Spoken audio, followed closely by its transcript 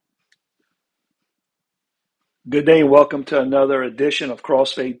Good day and welcome to another edition of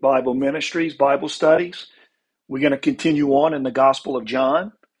Cross Faith Bible Ministries Bible Studies. We're going to continue on in the Gospel of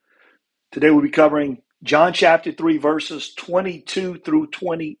John. Today we'll be covering John chapter 3 verses 22 through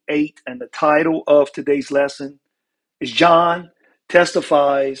 28, and the title of today's lesson is John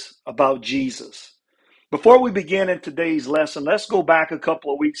Testifies about Jesus. Before we begin in today's lesson, let's go back a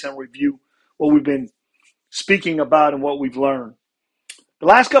couple of weeks and review what we've been speaking about and what we've learned. The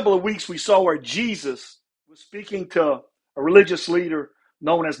last couple of weeks we saw where Jesus was speaking to a religious leader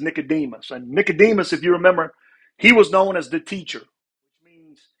known as Nicodemus. And Nicodemus, if you remember, he was known as the teacher, which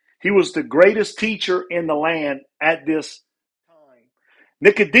means he was the greatest teacher in the land at this time.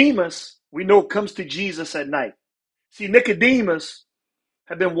 Nicodemus, we know, comes to Jesus at night. See, Nicodemus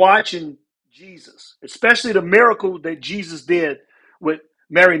had been watching Jesus, especially the miracle that Jesus did with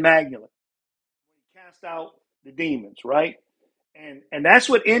Mary Magdalene. He cast out the demons, right? And that's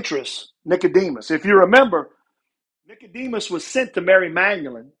what interests Nicodemus. If you remember, Nicodemus was sent to Mary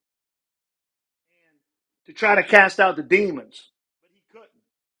Magdalene to try to cast out the demons, but he couldn't.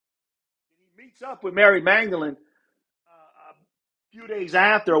 And he meets up with Mary Magdalene a few days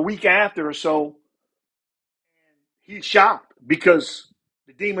after, a week after or so, and he's shocked because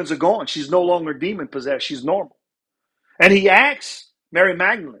the demons are gone. She's no longer demon possessed. She's normal. And he asks Mary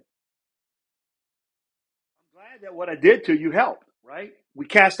Magdalene, I'm glad that what I did to you helped, right? We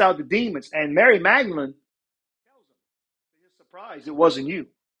cast out the demons. And Mary Magdalene tells him, to his surprise, it wasn't you.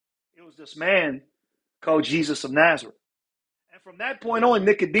 It was this man called Jesus of Nazareth. And from that point on,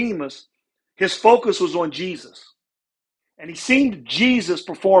 Nicodemus, his focus was on Jesus. And he seen Jesus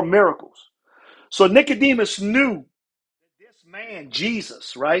perform miracles. So Nicodemus knew that this man,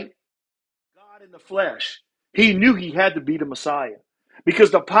 Jesus, right? God in the flesh, he knew he had to be the Messiah.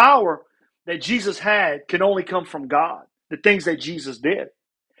 Because the power that Jesus had can only come from God, the things that Jesus did.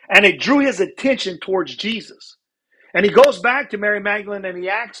 And it drew his attention towards Jesus. And he goes back to Mary Magdalene and he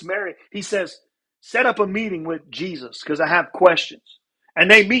asks Mary, he says, set up a meeting with Jesus because I have questions.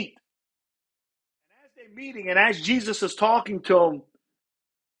 And they meet. And as they're meeting and as Jesus is talking to him,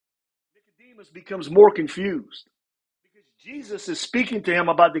 Nicodemus becomes more confused because Jesus is speaking to him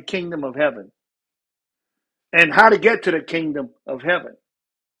about the kingdom of heaven and how to get to the kingdom of heaven.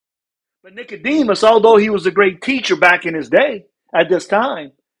 But Nicodemus, although he was a great teacher back in his day at this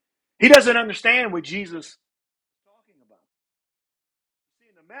time, he doesn't understand what Jesus is talking about. See,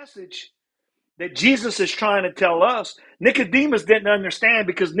 in the message that Jesus is trying to tell us, Nicodemus didn't understand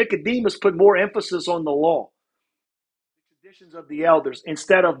because Nicodemus put more emphasis on the law, the traditions of the elders,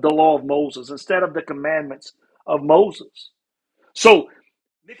 instead of the law of Moses, instead of the commandments of Moses. So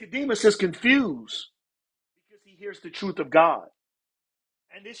Nicodemus is confused because he hears the truth of God.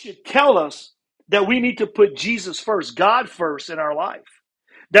 And this should tell us that we need to put Jesus first, God first in our life,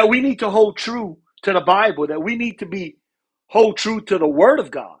 that we need to hold true to the Bible, that we need to be hold true to the Word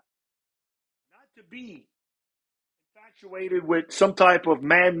of God, not to be infatuated with some type of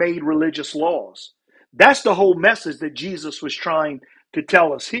man-made religious laws. That's the whole message that Jesus was trying to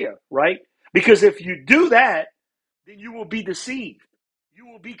tell us here, right? Because if you do that, then you will be deceived. You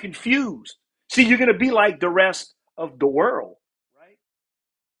will be confused. See, you're going to be like the rest of the world, right?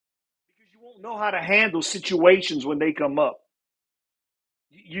 Because you won't know how to handle situations when they come up.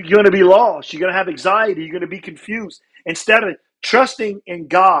 You're going to be lost. You're going to have anxiety. You're going to be confused. Instead of trusting in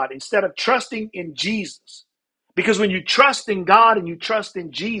God, instead of trusting in Jesus. Because when you trust in God and you trust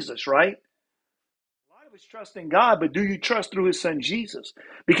in Jesus, right? A lot of us trust in God, but do you trust through his son Jesus?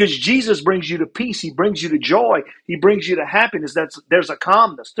 Because Jesus brings you to peace. He brings you to joy. He brings you to happiness. There's a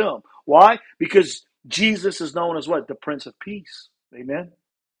calmness to him. Why? Because Jesus is known as what? The Prince of Peace. Amen?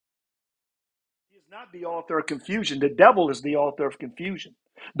 He is not the author of confusion. The devil is the author of confusion.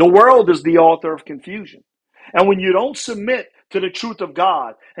 The world is the author of confusion. And when you don't submit to the truth of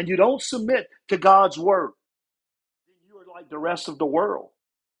God and you don't submit to God's word, then you are like the rest of the world.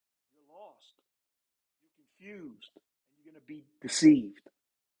 You're lost. You're confused. And you're going to be deceived.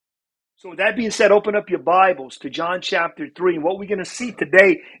 So with that being said, open up your Bibles to John chapter 3. And what we're going to see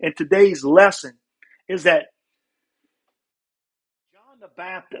today in today's lesson is that John the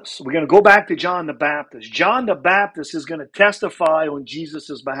Baptist, we're going to go back to John the Baptist. John the Baptist is going to testify on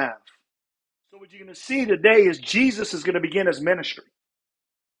Jesus' behalf. So what you're going to see today is Jesus is going to begin his ministry.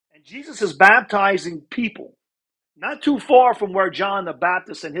 And Jesus is baptizing people, not too far from where John the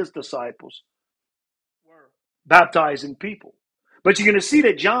Baptist and his disciples were baptizing people. But you're going to see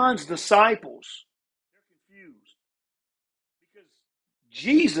that John's disciples, they're confused because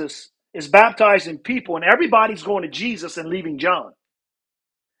Jesus is baptizing people and everybody's going to Jesus and leaving John.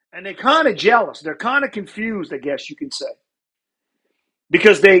 And they're kind of jealous. They're kind of confused, I guess you can say.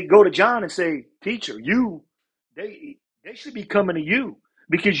 Because they go to John and say, teacher, you They should be coming to you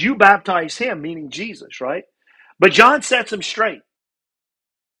because you baptized him, meaning Jesus, right? But John sets him straight.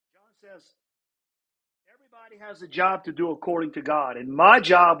 John says, everybody has a job to do according to God, and my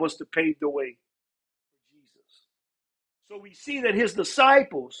job was to pave the way for Jesus. So we see that his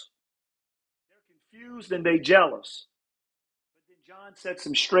disciples, they're confused and they jealous. But then John sets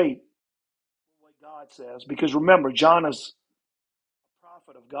them straight with what God says. Because remember, John is a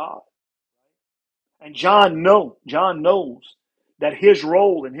prophet of God. And John knows that his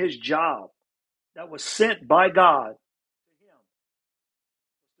role and his job that was sent by God to him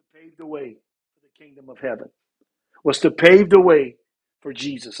was to pave the way for the kingdom of heaven, was to pave the way for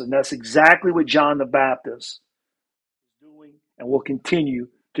Jesus. And that's exactly what John the Baptist is doing and will continue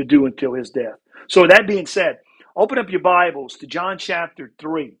to do until his death. So that being said, open up your Bibles to John chapter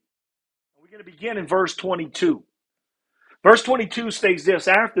 3. We're going to begin in verse 22. Verse 22 states this: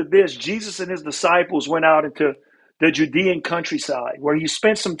 after this, Jesus and his disciples went out into the Judean countryside, where he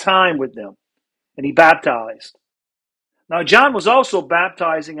spent some time with them, and he baptized. Now, John was also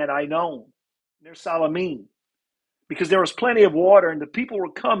baptizing at Ainon, near Salamine, because there was plenty of water, and the people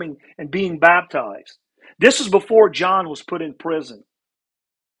were coming and being baptized. This was before John was put in prison.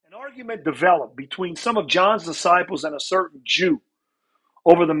 An argument developed between some of John's disciples and a certain Jew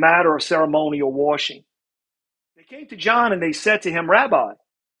over the matter of ceremonial washing. They came to John and they said to him, Rabbi,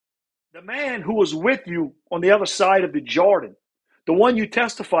 the man who was with you on the other side of the Jordan, the one you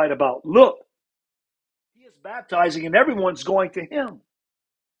testified about, look, he is baptizing and everyone's going to him.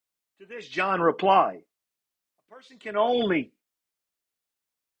 To this, John replied, a person can only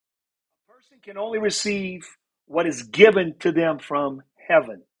receive what is given to them from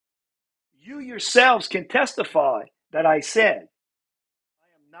heaven. You yourselves can testify that I said, I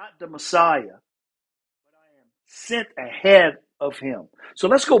am not the Messiah, but I am sent ahead of him. So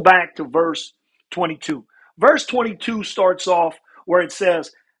let's go back to verse 22. Verse 22 starts off where it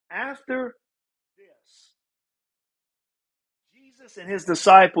says, after this, Jesus and his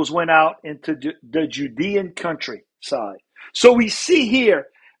disciples went out into the Judean countryside. So we see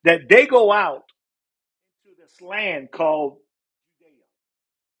here that they go out to this land called Judea.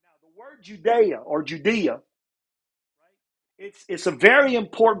 Now, the word Judea or Judea, it's a very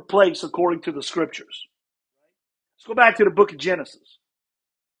important place according to the scriptures. Let's go back to the book of Genesis.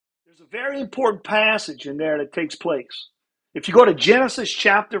 There's a very important passage in there that takes place. If you go to Genesis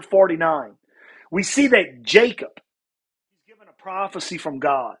chapter 49, we see that Jacob, he's given a prophecy from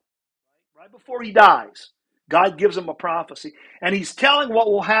God. Right before he dies, God gives him a prophecy, and he's telling what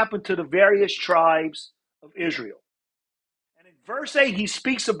will happen to the various tribes of Israel. And in verse 8, he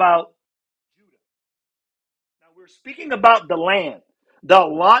speaks about Judah. Now, we're speaking about the land, the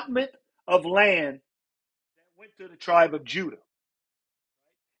allotment of land that went to the tribe of Judah.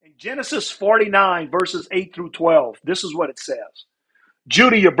 In Genesis 49, verses 8 through 12, this is what it says.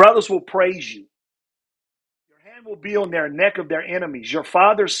 Judah, your brothers will praise you. Your hand will be on their neck of their enemies. Your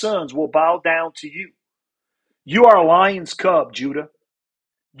father's sons will bow down to you. You are a lion's cub, Judah.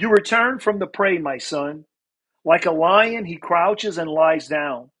 You return from the prey, my son. Like a lion, he crouches and lies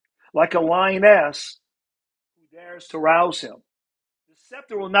down. Like a lioness who dares to rouse him. The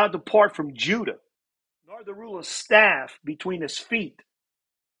scepter will not depart from Judah, nor the ruler's staff between his feet,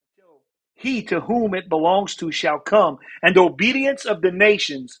 until he to whom it belongs to shall come, and the obedience of the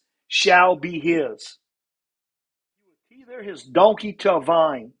nations shall be his. He will tether his donkey to a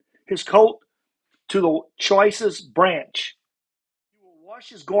vine, his coat to the choicest branch. He will wash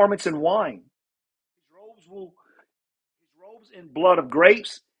his garments in wine. His robes in blood of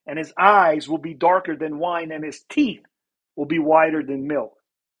grapes, and his eyes will be darker than wine, and his teeth will be whiter than milk.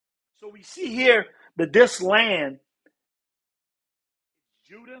 So we see here that this land is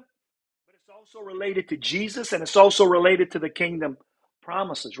Judah, but it's also related to Jesus, and it's also related to the kingdom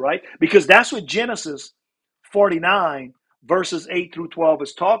promises, right? Because that's what Genesis 49, verses 8 through 12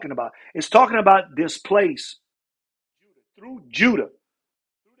 is talking about. It's talking about this place, Judah,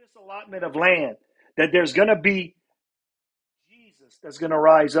 through this allotment of land, that there's going to be Jesus that's going to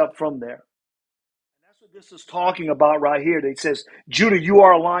rise up from there. And that's what this is talking about right here. It says, Judah, you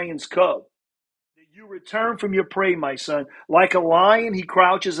are a lion's cub. You return from your prey, my son. Like a lion, he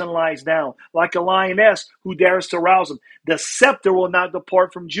crouches and lies down. Like a lioness who dares to rouse him. The scepter will not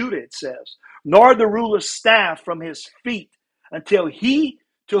depart from Judah, it says, nor the ruler's staff from his feet, until he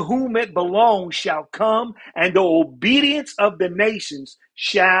to whom it belongs shall come, and the obedience of the nations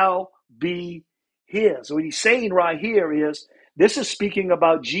shall be his. What he's saying right here is, this is speaking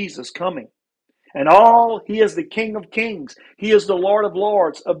about Jesus coming. And he is the King of Kings. He is the Lord of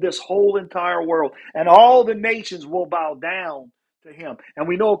Lords of this whole entire world. And all the nations will bow down to him. And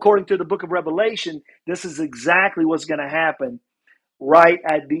we know, according to the book of Revelation, this is exactly what's going to happen right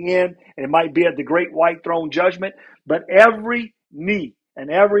at the end. It might be at the great white throne judgment, but every knee and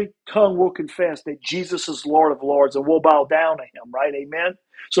every tongue will confess that Jesus is Lord of Lords, and will bow down to him, right? Amen.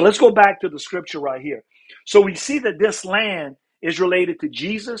 So let's go back to the scripture right here. So we see that this land is related to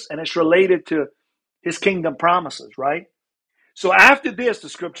Jesus, and it's related to his kingdom promises, right? So after this, the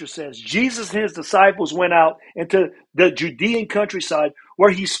scripture says, Jesus and his disciples went out into the Judean countryside, where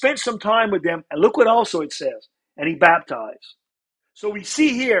he spent some time with them. And look what also it says, and he baptized. So we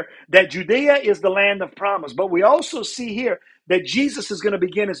see here that Judea is the land of promise, but we also see here that Jesus is going to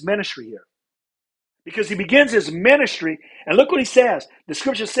begin his ministry here, because he begins his ministry. And look what he says. The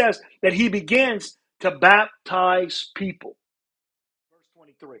scripture says that he begins to baptize people. Verse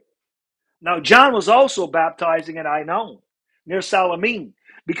 23. Now, John was also baptizing at Ainon, near Salamine,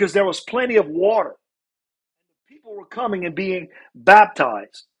 because there was plenty of water. People were coming and being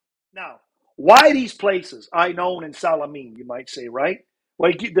baptized. Now, why these places, Ainon and Salamine, you might say, right?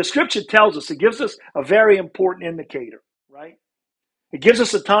 Well, the scripture tells us, it gives us a very important indicator, right? It gives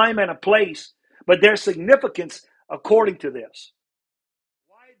us a time and a place, but there's significance according to this.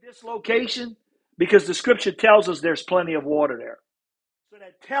 Why this location? Because the scripture tells us there's plenty of water there. So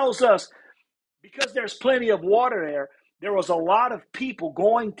that tells us, because there's plenty of water there, there was a lot of people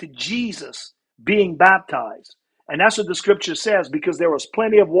going to Jesus being baptized. And that's what the scripture says, because there was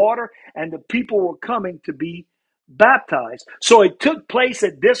plenty of water and the people were coming to be baptized. So it took place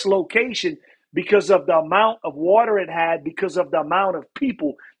at this location because of the amount of water it had, because of the amount of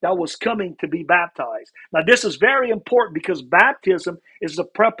people that was coming to be baptized. Now, this is very important, because baptism is the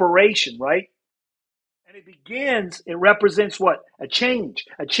preparation, right? And it represents what? A change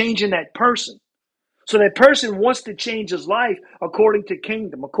in that person. So that person wants to change his life according to the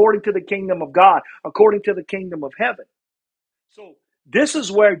kingdom of God, according to the kingdom of heaven. So this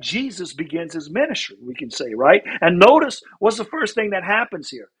is where Jesus begins his ministry, we can say, right? And notice what's the first thing that happens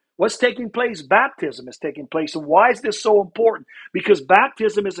here. What's taking place? Baptism is taking place. And why is this so important? Because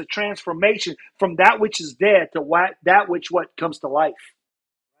baptism is a transformation from that which is dead to that which what comes to life.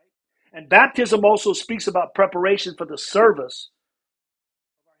 And baptism also speaks about preparation for the service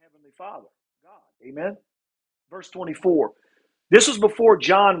of our Heavenly Father, God. Amen. Verse 24. This was before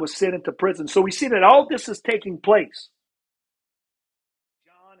John was sent into prison. So we see that all this is taking place.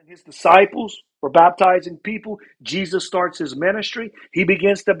 John and his disciples were baptizing people. Jesus starts his ministry. He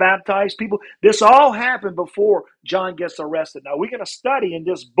begins to baptize people. This all happened before John gets arrested. Now, we're going to study in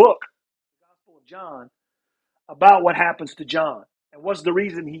this book, the Gospel of John, about what happens to John and what's the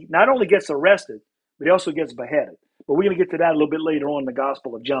reason he not only gets arrested, but he also gets beheaded. But we're going to get to that a little bit later on in the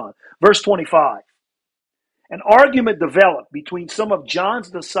Gospel of John. Verse 25. An argument developed between some of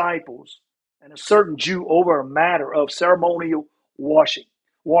John's disciples and a certain Jew over a matter of ceremonial washing.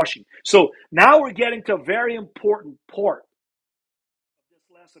 So now we're getting to a very important part of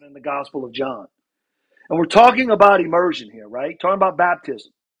this lesson in the Gospel of John. And we're talking about immersion here, right? Talking about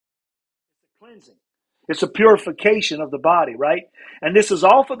baptism. It's a cleansing. It's a purification of the body, right? And this is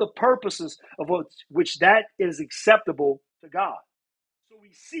all for the purposes of which that is acceptable to God. So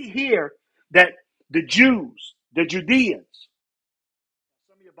we see here that the Jews, the Judeans,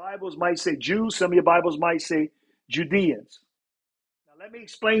 some of your Bibles might say Jews, some of your Bibles might say Judeans. Now let me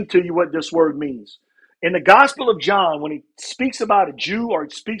explain to you what this word means. In the Gospel of John, when he speaks about a Jew or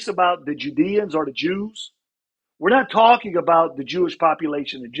it speaks about the Judeans or the Jews, we're not talking about the Jewish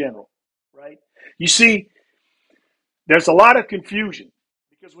population in general, right? You see, there's a lot of confusion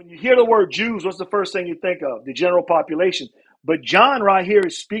because when you hear the word Jews, what's the first thing you think of? The general population. But John right here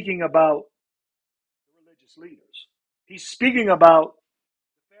is speaking about the religious leaders. He's speaking about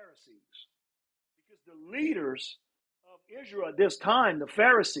the Pharisees. Because the leaders of Israel at this time, the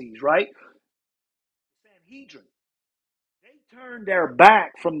Pharisees, right? The Sanhedrin, they turned their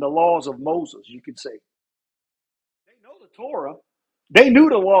back from the laws of Moses, you could say. They know the Torah. They knew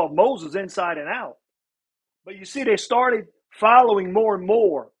the law of Moses inside and out. But you see, they started following more and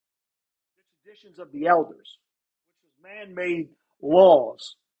more the traditions of the elders, which was man-made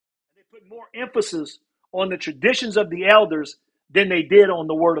laws. And they put more emphasis on the traditions of the elders than they did on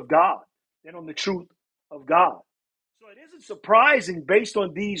the word of God, than on the truth of God. So it isn't surprising based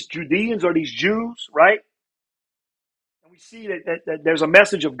on these Judeans or these Jews, right? And we see that there's a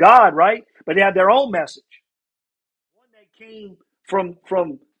message of God, right? But they have their own message. One that came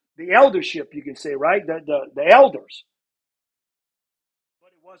from the eldership, you can say, right? The elders. But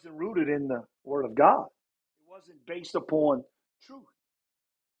it wasn't rooted in the word of God. It wasn't based upon truth.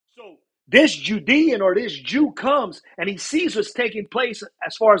 So this Judean or this Jew comes and he sees what's taking place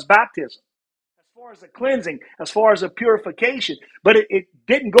as far as baptism, far as a cleansing, as far as a purification. But it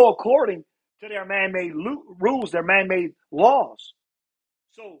didn't go according to their man-made rules, their man-made laws.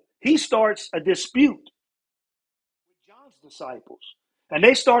 So he starts a dispute with John's disciples. And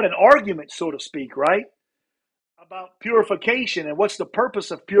they start an argument, so to speak, right? About purification and what's the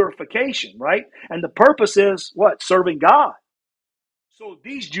purpose of purification, right? And the purpose is what? Serving God. So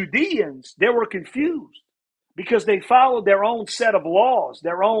these Judeans, they were confused because they followed their own set of laws,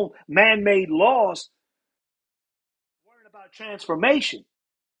 their own man-made laws, worrying about transformation.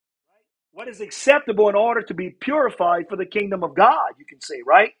 What is acceptable in order to be purified for the kingdom of God, you can say,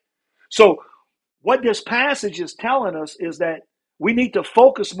 right? So what this passage is telling us is that we need to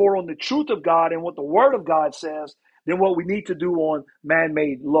focus more on the truth of God and what the Word of God says than what we need to do on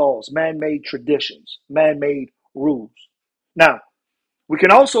man-made laws, man-made traditions, man-made rules. Now, we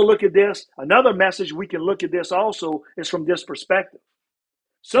can also look at this. Another message we can look at this also is from this perspective.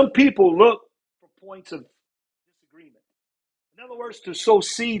 Some people look for points of disagreement. In other words, to sow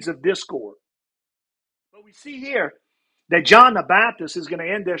seeds of discord. But we see here that John the Baptist is going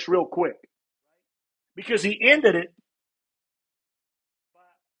to end this real quick because he ended it by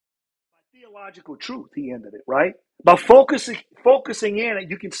theological truth. He ended it, right? By focusing in,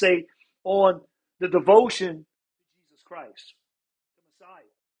 you can say, on the devotion to Jesus Christ, the Messiah.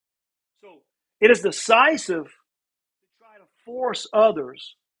 So it is decisive to try to force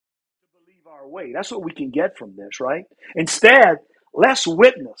others to believe our way. That's what we can get from this, right? Instead, let's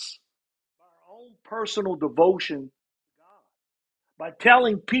witness our own personal devotion to God by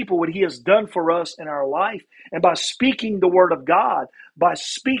telling people what He has done for us in our life and by speaking the Word of God, by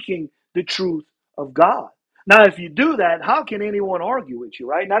speaking the truth of God. Now, if you do that, how can anyone argue with you,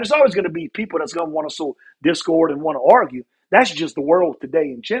 right? Now, there's always going to be people that's going to want to sow discord and want to argue. That's just the world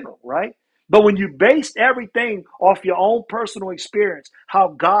today in general, right? But when you base everything off your own personal experience,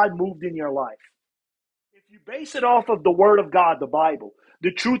 how God moved in your life, if you base it off of the Word of God, the Bible,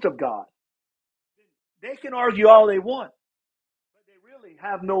 the truth of God, they can argue all they want, but they really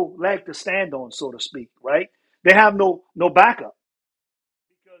have no leg to stand on, so to speak, right? They have no backup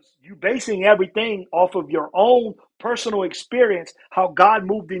because you basing everything off of your own personal experience, how God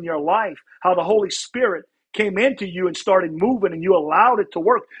moved in your life, how the Holy Spirit came into you and started moving and you allowed it to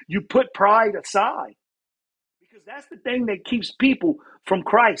work. You put pride aside because that's the thing that keeps people from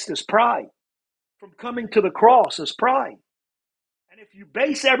Christ is pride, from coming to the cross is pride. And if you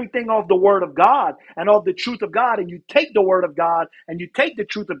base everything off the Word of God and off the truth of God, and you take the Word of God and you take the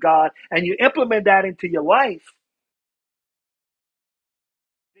truth of God and you implement that into your life,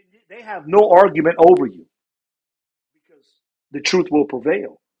 they have no argument over you because the truth will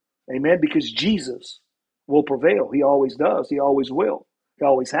prevail. Amen. Because Jesus will prevail. He always does. He always will. He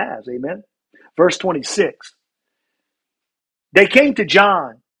always has. Amen. Verse 26. They came to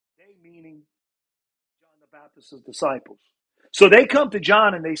John, they meaning John the Baptist's disciples. So they come to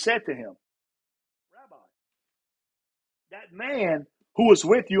John and they said to him, Rabbi, that man who was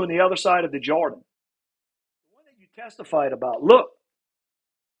with you on the other side of the Jordan, the one that you testified about, look,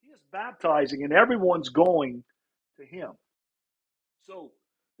 he is baptizing and everyone's going to him. So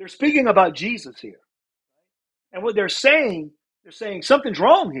they're speaking about Jesus here. And what they're saying something's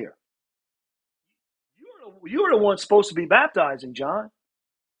wrong here. You're the one supposed to be baptizing, John.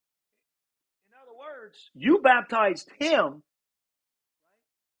 In other words, you baptized him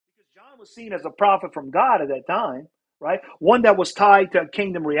because John was seen as a prophet from God at that time, right? One that was tied to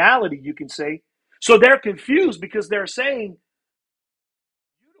kingdom reality, you can say. So they're confused because they're saying,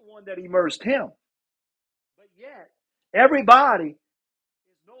 you're the one that immersed him. But yet, everybody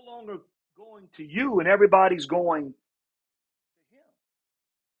is no longer going to you and everybody's going to him,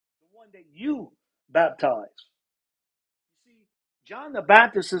 the one that you baptized. You see, John the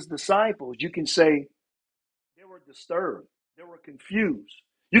Baptist's disciples, you can say they were disturbed, they were confused.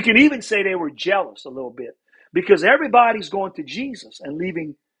 You can even say they were jealous a little bit because everybody's going to Jesus and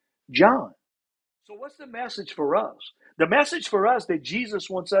leaving John. So, what's the message for us? The message for us that Jesus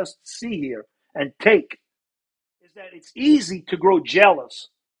wants us to see here and take is that it's easy to grow jealous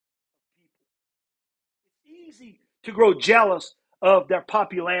of people. It's easy to grow jealous of their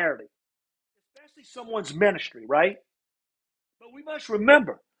popularity, especially someone's ministry, right? But we must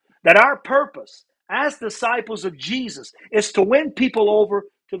remember that our purpose as disciples of Jesus is to win people over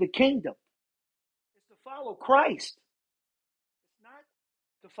to the kingdom. It's to follow Christ. It's not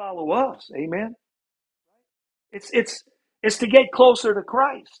to follow us. Amen. It's to get closer to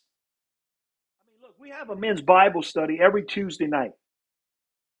Christ. I mean, look, we have a men's Bible study every Tuesday night.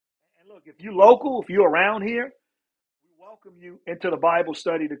 And look, if you're local, if you're around here, we welcome you into the Bible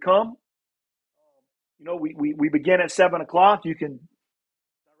study to come. You know, we begin at 7 o'clock. You can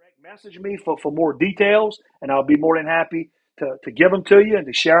direct message me for more details, and I'll be more than happy to give them to you and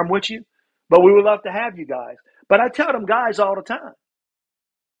to share them with you. But we would love to have you guys. But I tell them guys all the time,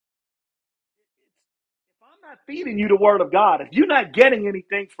 if I'm not feeding you the word of God, if you're not getting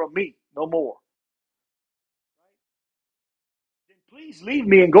anything from me no more, then please leave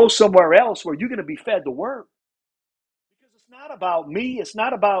me and go somewhere else where you're going to be fed the word. Because it's not about me. It's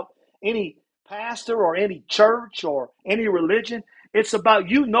not about any pastor or any church or any religion. It's about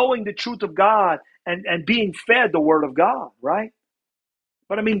you knowing the truth of God and being fed the word of God, right?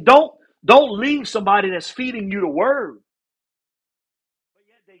 But I mean, don't leave somebody that's feeding you the word, but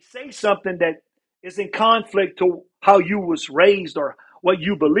yet they say something that is in conflict to how you was raised or what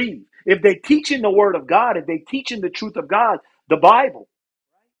you believe. If they teaching the word of God, if they teaching the truth of God, the Bible,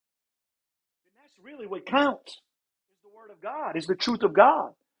 then that's really what counts. Is the word of God, is the truth of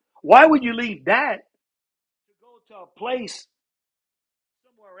God. Why would you leave that to go to a place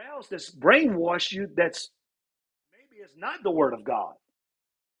somewhere else that's brainwashed you, that's maybe it's not the word of God?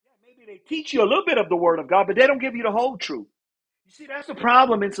 Yeah, maybe they teach you a little bit of the word of God, but they don't give you the whole truth. You see, that's the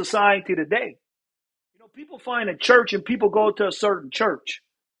problem in society today. You know, people find a church and people go to a certain church.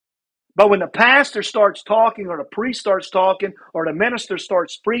 But when the pastor starts talking, or the priest starts talking, or the minister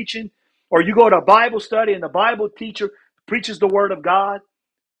starts preaching, or you go to a Bible study and the Bible teacher preaches the word of God,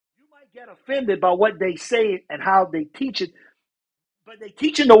 you might get offended by what they say and how they teach it. But they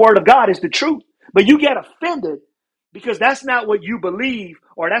teaching the word of God is the truth. But you get offended because that's not what you believe,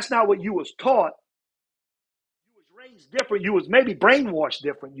 or that's not what you was taught. You was raised different. You was maybe brainwashed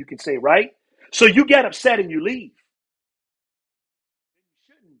different, you can say, right? So you get upset and you leave. You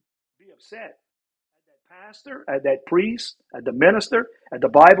shouldn't be upset at that pastor, at that priest, at the minister, at the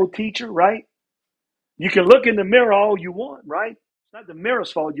Bible teacher, right? You can look in the mirror all you want, right? It's not the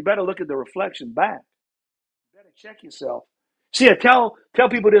mirror's fault. You better look at the reflection back. You better check yourself. See, I tell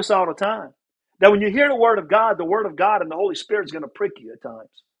people this all the time. That when you hear the word of God and the Holy Spirit is going to prick you at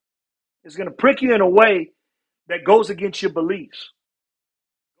times. It's going to prick you in a way that goes against your beliefs,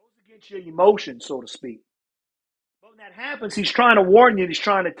 goes against your emotions, so to speak. But when that happens, he's trying to warn you, and he's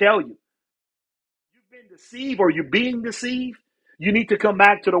trying to tell you, you've been deceived or you're being deceived. You need to come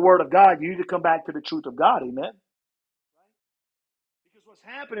back to the word of God. You need to come back to the truth of God. Amen. Because what's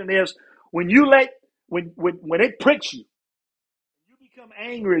happening is when you let, when it pricks you, you become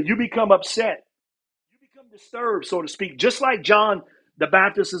angry, you become upset, you become disturbed, so to speak, just like John the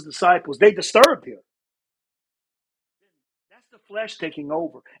Baptist's disciples, they disturbed him. That's the flesh taking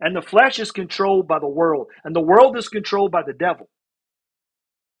over. And the flesh is controlled by the world. And the world is controlled by the devil.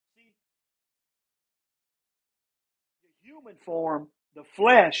 See, the human form, the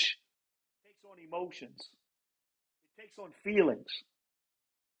flesh, takes on emotions. It takes on feelings.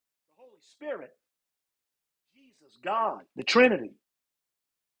 The Holy Spirit, Jesus, God, the Trinity,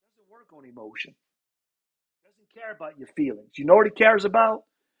 doesn't work on emotion. Doesn't care about your feelings. You know what he cares about?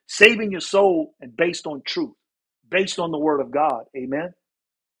 Saving your soul and based on truth, based on the word of God. Amen.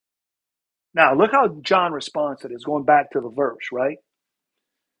 Now, look how John responds to this, going back to the verse, right?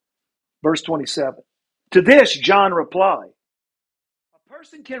 Verse 27. To this, John replied, a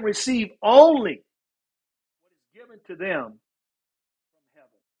person can receive only what is given to them from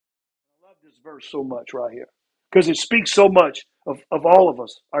heaven. I love this verse so much right here because it speaks so much of all of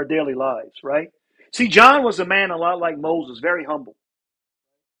us, our daily lives, right? See, John was a man a lot like Moses, very humble.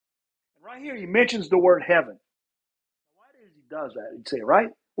 And right here, he mentions the word heaven. Why does he does that? He'd say, right?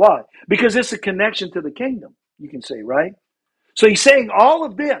 Why? Because it's a connection to the kingdom, you can say, right? So he's saying all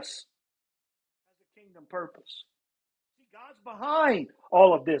of this has a kingdom purpose. See, God's behind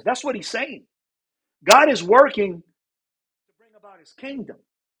all of this. That's what he's saying. God is working to bring about his kingdom.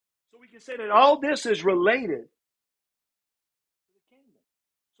 So we can say that all this is related to the kingdom.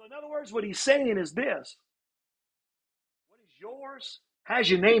 So in other words, what he's saying is this. What is yours has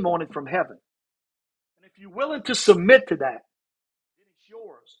your name on it from heaven. And if you're willing to submit to that, then it's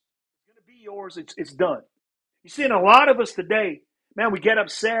yours. It's going to be yours. It's done. You see, in a lot of us today, man, we get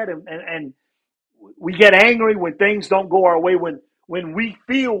upset and we get angry when things don't go our way, when we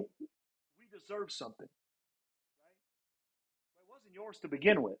feel we deserve something. Right? But it wasn't yours to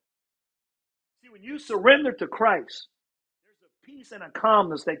begin with. See, when you surrender to Christ, there's a peace and a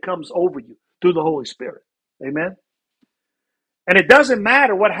calmness that comes over you through the Holy Spirit. Amen? And it doesn't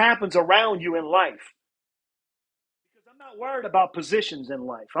matter what happens around you in life. Because I'm not worried about positions in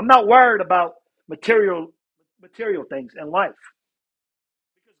life. I'm not worried about material things in life.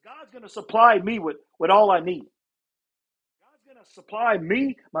 Because God's going to supply me with all I need. God's going to supply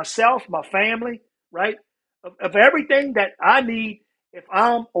me, myself, my family, right? Of everything that I need if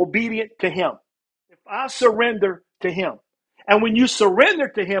I'm obedient to Him. If I surrender to Him. And when you surrender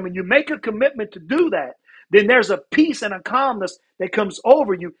to him and you make a commitment to do that, then there's a peace and a calmness that comes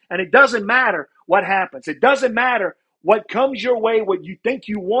over you. And it doesn't matter what happens. It doesn't matter what comes your way, what you think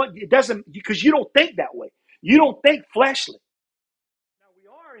you want. It doesn't, because you don't think that way. You don't think fleshly. Now, we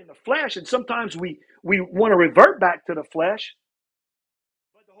are in the flesh, and sometimes we want to revert back to the flesh,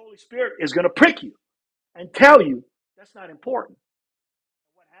 but the Holy Spirit is going to prick you and tell you that's not important.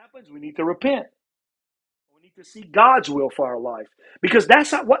 What happens? We need to repent. We need to see God's will for our life, because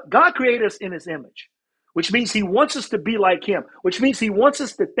that's not what God created us in his image, which means he wants us to be like him, which means he wants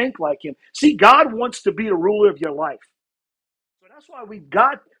us to think like him. See, God wants to be the ruler of your life. So that's why we've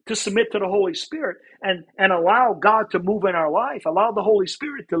got to submit to the Holy Spirit and allow God to move in our life, allow the Holy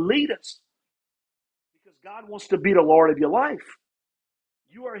Spirit to lead us, because God wants to be the Lord of your life.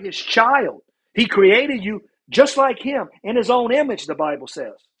 You are his child. He created you just like him in his own image, the Bible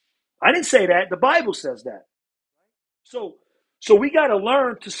says. I didn't say that. The Bible says that. So we got to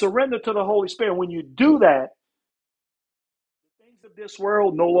learn to surrender to the Holy Spirit. When you do that, the things of this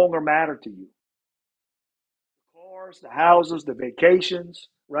world no longer matter to you. The cars, the houses, the vacations,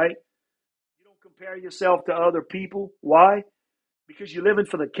 right? You don't compare yourself to other people. Why? Because you're living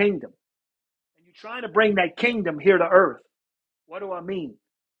for the kingdom. And you're trying to bring that kingdom here to earth. What do I mean?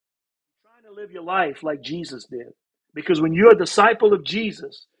 You're trying to live your life like Jesus did. Because when you're a disciple of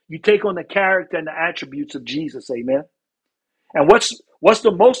Jesus, you take on the character and the attributes of Jesus. Amen. And what's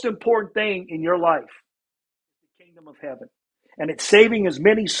the most important thing in your life? The kingdom of heaven. And it's saving as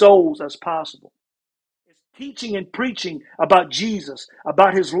many souls as possible. It's teaching and preaching about Jesus,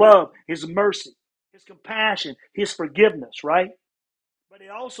 about his love, his mercy, his compassion, his forgiveness, right? But it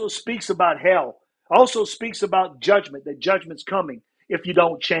also speaks about hell. Also speaks about judgment, that judgment's coming if you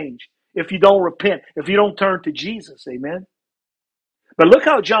don't change, if you don't repent, if you don't turn to Jesus. Amen. But look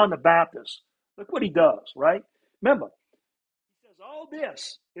how John the Baptist, look what he does, right? Remember, he says all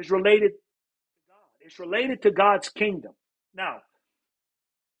this is related to God. It's related to God's kingdom. Now,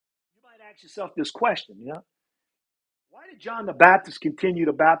 you might ask yourself this question, why did John the Baptist continue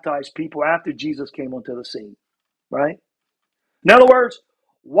to baptize people after Jesus came onto the scene, right? In other words,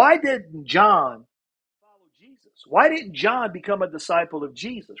 why didn't John follow Jesus? Why didn't John become a disciple of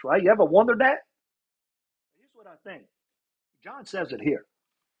Jesus, right? You ever wondered that? Here's what I think. John says it here.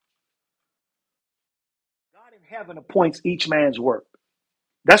 God in heaven appoints each man's work.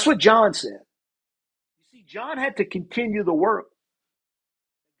 That's what John said. You see, John had to continue the work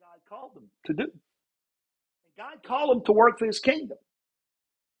that God called him to do. And God called him to work for his kingdom.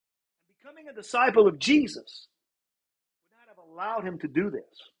 And becoming a disciple of Jesus would not have allowed him to do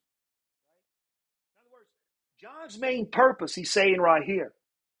this. In other words, John's main purpose, he's saying right here,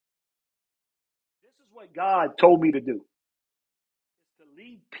 this is what God told me to do. It's to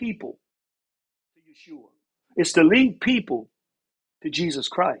lead people to Yeshua. It's to lead people to Jesus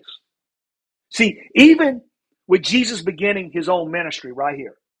Christ. See, even with Jesus beginning his own ministry right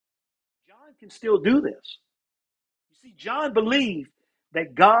here, John can still do this. You see, John believed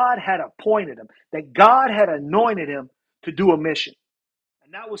that God had appointed him, that God had anointed him to do a mission.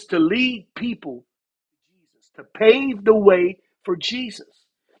 And that was to lead people to Jesus, to pave the way for Jesus.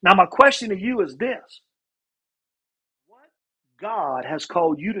 Now, my question to you is this: what God has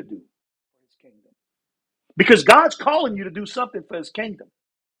called you to do for his kingdom? Because God's calling you to do something for his kingdom.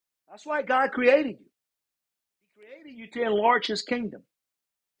 That's why God created you. He created you to enlarge his kingdom.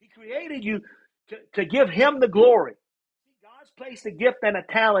 He created you to give him the glory. God's placed a gift and a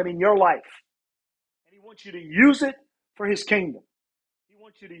talent in your life, and he wants you to use it for his kingdom. He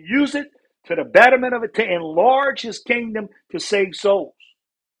wants you to use it to the betterment of it, to enlarge his kingdom, to save souls.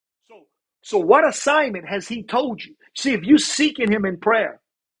 So what assignment has he told you? See, if you seeking him in prayer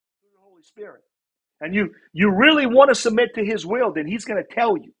through the Holy Spirit, and you really want to submit to his will, then he's going to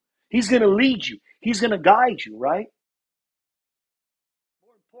tell you. He's going to lead you. He's going to guide you, right?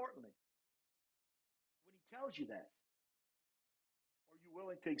 More importantly, when he tells you that, are you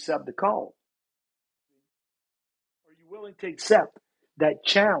willing to accept the call? Are you willing to accept that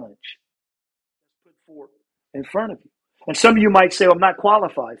challenge that's put forth in front of you? And some of you might say, well, I'm not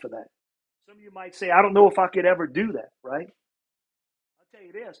qualified for that. Some of you might say, I don't know if I could ever do that, right? I'll tell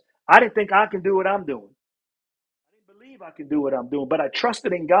you this. I didn't think I can do what I'm doing. I didn't believe I could do what I'm doing, but I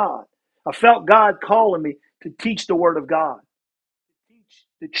trusted in God. I felt God calling me to teach the word of God, to teach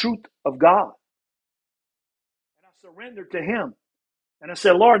the truth of God. And I surrendered to him. And I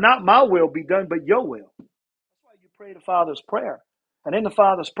said, Lord, not my will be done, but your will. That's why you pray the Father's prayer. And in the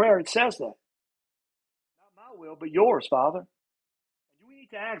Father's prayer, it says that. Not my will, but yours, Father. And we need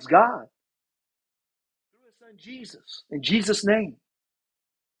to ask God through his son Jesus, in Jesus' name.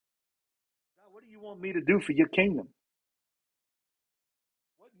 God, what do you want me to do for your kingdom?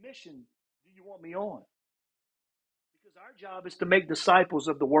 mission do you want me on? Because our job is to make disciples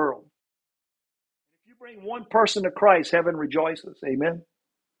of the world. If you bring one person to Christ, heaven rejoices. Amen.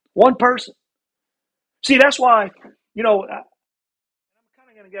 One person. See, that's why, I'm kind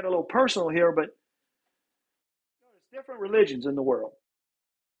of going to get a little personal here, but there's different religions in the world.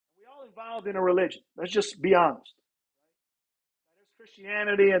 We all involved in a religion. Let's just be honest. There's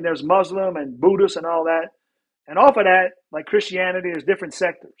Christianity and there's Muslim and Buddhist and all that. And off of that, like Christianity, there's different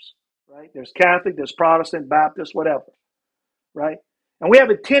sectors, right? There's Catholic, there's Protestant, Baptist, whatever, right? And we have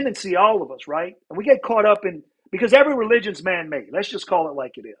a tendency, all of us, right? And we get caught up in, because every religion's man-made. Let's just call it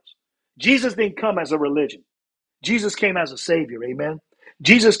like it is. Jesus didn't come as a religion. Jesus came as a savior, amen?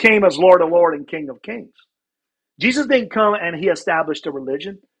 Jesus came as Lord of Lords and King of Kings. Jesus didn't come and he established a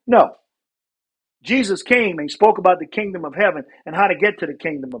religion. No. Jesus came and spoke about the kingdom of heaven and how to get to the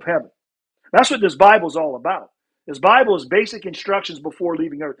kingdom of heaven. That's what this Bible's all about. This Bible is basic instructions before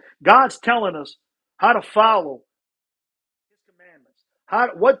leaving earth. God's telling us how to follow his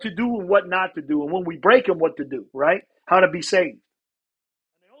commandments, what to do and what not to do, and when we break them, what to do, right? How to be saved.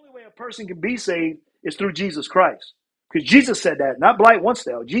 And the only way a person can be saved is through Jesus Christ. Because Jesus said that, not Blight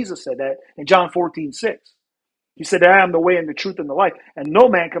Onestell. Jesus said that in John 14:6. He said, I am the way and the truth and the life. And no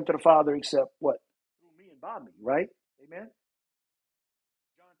man come to the Father except what? Through me and by me, right? Amen?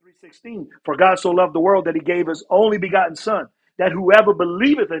 John 3:16. For God so loved the world that he gave his only begotten Son, that whoever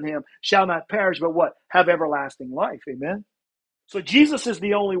believeth in him shall not perish, but what? Have everlasting life. Amen? So Jesus is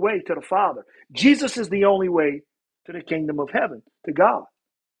the only way to the Father. Jesus is the only way to the kingdom of heaven, to God.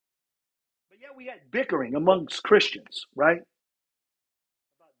 But yet we had bickering amongst Christians, right?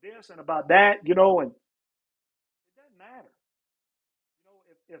 About this and about that, and it doesn't matter.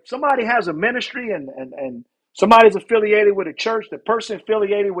 If somebody has a ministry and somebody's affiliated with a church, the person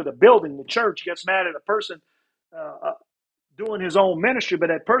affiliated with a building, the church, gets mad at a person doing his own ministry, but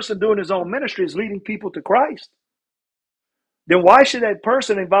that person doing his own ministry is leading people to Christ. Then why should that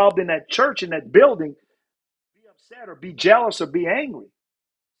person involved in that church, in that building, be upset or be jealous or be angry?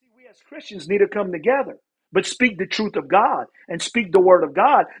 See, we as Christians need to come together, but speak the truth of God and speak the word of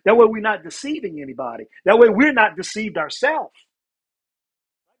God. That way we're not deceiving anybody. That way we're not deceived ourselves.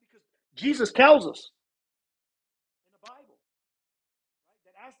 Because Jesus tells us in the Bible, right,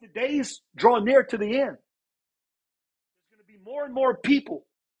 that as the days draw near to the end, there's going to be more and more people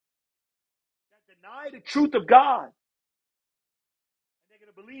that deny the truth of God. And they're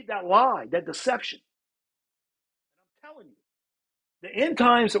going to believe that lie, that deception. And I'm telling you, the end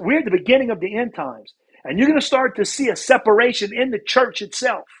times, we're at the beginning of the end times. And you're going to start to see a separation in the church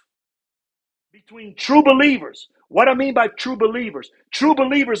itself between true believers. What I mean by true believers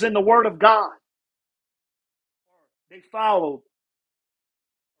in the word of God. They follow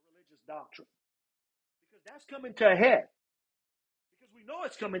a religious doctrine. Because that's coming to a head. Because we know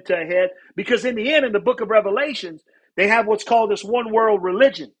it's coming to a head. Because in the end, in the book of Revelations, they have what's called this one world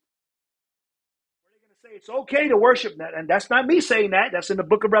religion. Where they're going to say it's okay to worship that. And that's not me saying that. That's in the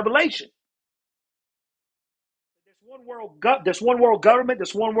book of Revelation. This one world government,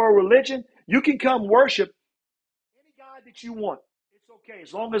 this one world religion, you can come worship any God that you want. It's okay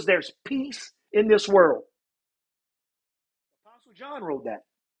as long as there's peace in this world. Apostle John wrote that.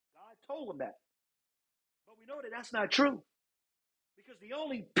 God told him that. But we know that that's not true. Because the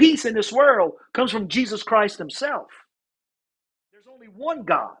only peace in this world comes from Jesus Christ himself. There's only one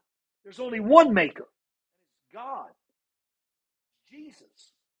God. There's only one maker. It's God.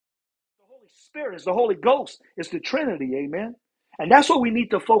 Jesus. The Holy Spirit is the Holy Ghost. It's the Trinity. Amen. And that's what we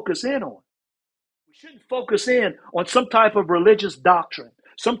need to focus in on. We shouldn't focus in on some type of religious doctrine,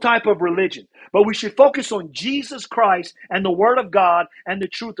 some type of religion, but we should focus on Jesus Christ and the Word of God and the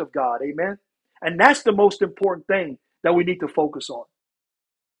truth of God. Amen. And that's the most important thing that we need to focus on.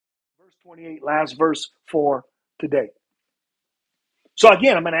 Verse 28, last verse for today. So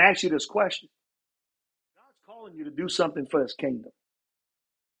again, I'm going to ask you this question. God's calling you to do something for his kingdom.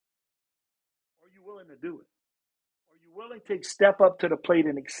 Are you willing to do it? Are you willing to step up to the plate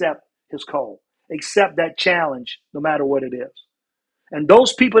and accept his call? Accept that challenge, no matter what it is. And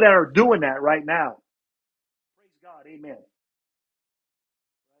those people that are doing that right now, praise God, amen.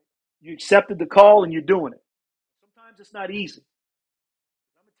 You accepted the call and you're doing it. Sometimes it's not easy.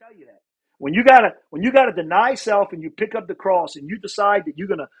 I'm gonna tell you that. When you gotta deny self and you pick up the cross and you decide that you're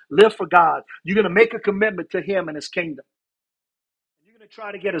gonna live for God, you're gonna make a commitment to him and his kingdom. You're gonna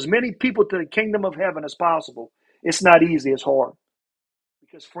try to get as many people to the kingdom of heaven as possible. It's not easy, it's hard.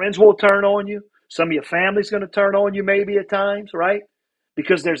 Because friends will turn on you. Some of your family's going to turn on you maybe at times, right?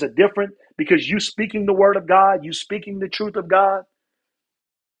 Because because you speaking the word of God, you speaking the truth of God.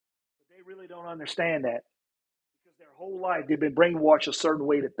 But they really don't understand that because their whole life they've been brainwashed a certain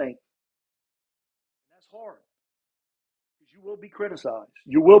way to think. That's hard because you will be criticized.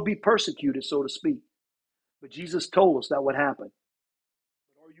 You will be persecuted, so to speak. But Jesus told us that would happen.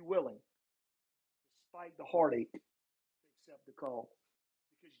 But are you willing, despite the heartache, to accept the call?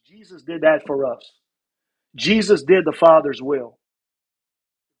 Because Jesus did that for us. Jesus did the Father's will.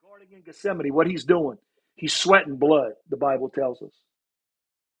 Guarding in Gethsemane, what he's doing, he's sweating blood, the Bible tells us.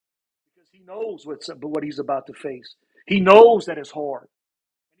 Because he knows what he's about to face. He knows that it's hard.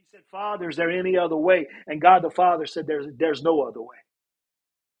 And he said, Father, is there any other way? And God the Father said, there's no other way.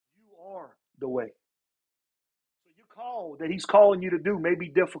 You are the way. So your call that he's calling you to do may be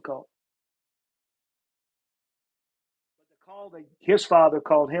difficult. But the call that his Father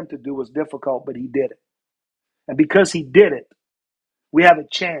called him to do was difficult, but he did it. And because he did it, we have a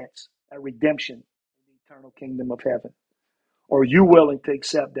chance at redemption in the eternal kingdom of heaven. Or are you willing to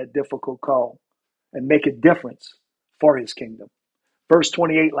accept that difficult call and make a difference for his kingdom? Verse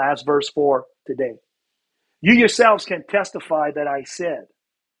 28, last verse for today. You yourselves can testify that I said,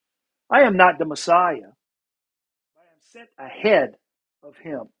 I am not the Messiah. I am sent ahead of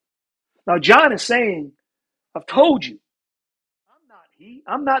him. Now, John is saying, I've told you, I'm not he.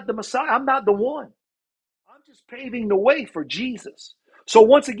 I'm not the Messiah. I'm not the one. I'm just paving the way for Jesus. So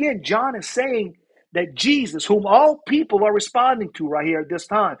once again, John is saying that Jesus, whom all people are responding to right here at this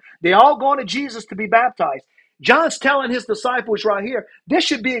time, they all going to Jesus to be baptized. John's telling his disciples right here, this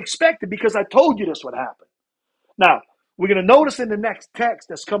should be expected because I told you this would happen. Now, we're going to notice in the next text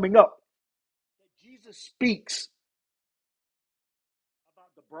that's coming up that Jesus speaks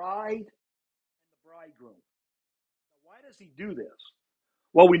about the bride and the bridegroom. Now, why does he do this?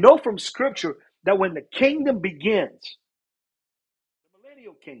 Well, we know from Scripture that when the kingdom begins, the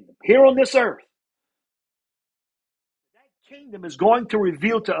millennial kingdom, here on this earth, that kingdom is going to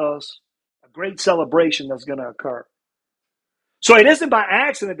reveal to us a great celebration that's going to occur. So it isn't by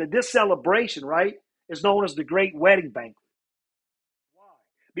accident that this celebration, right, is known as the great wedding banquet. Why?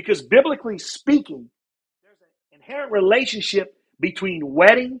 Because biblically speaking, there's an inherent relationship between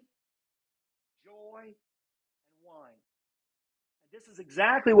wedding, joy, and wine. And this is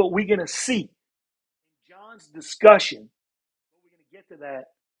exactly what we're going to see in John's discussion. But we're going to get to that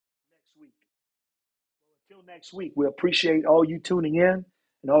next week. So until next week, we appreciate all you tuning in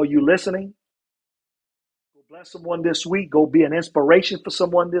and all you listening. Go bless someone this week. Go be an inspiration for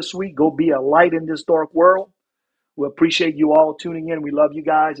someone this week. Go be a light in this dark world. We appreciate you all tuning in. We love you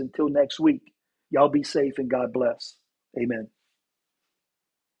guys. Until next week, y'all be safe and God bless. Amen.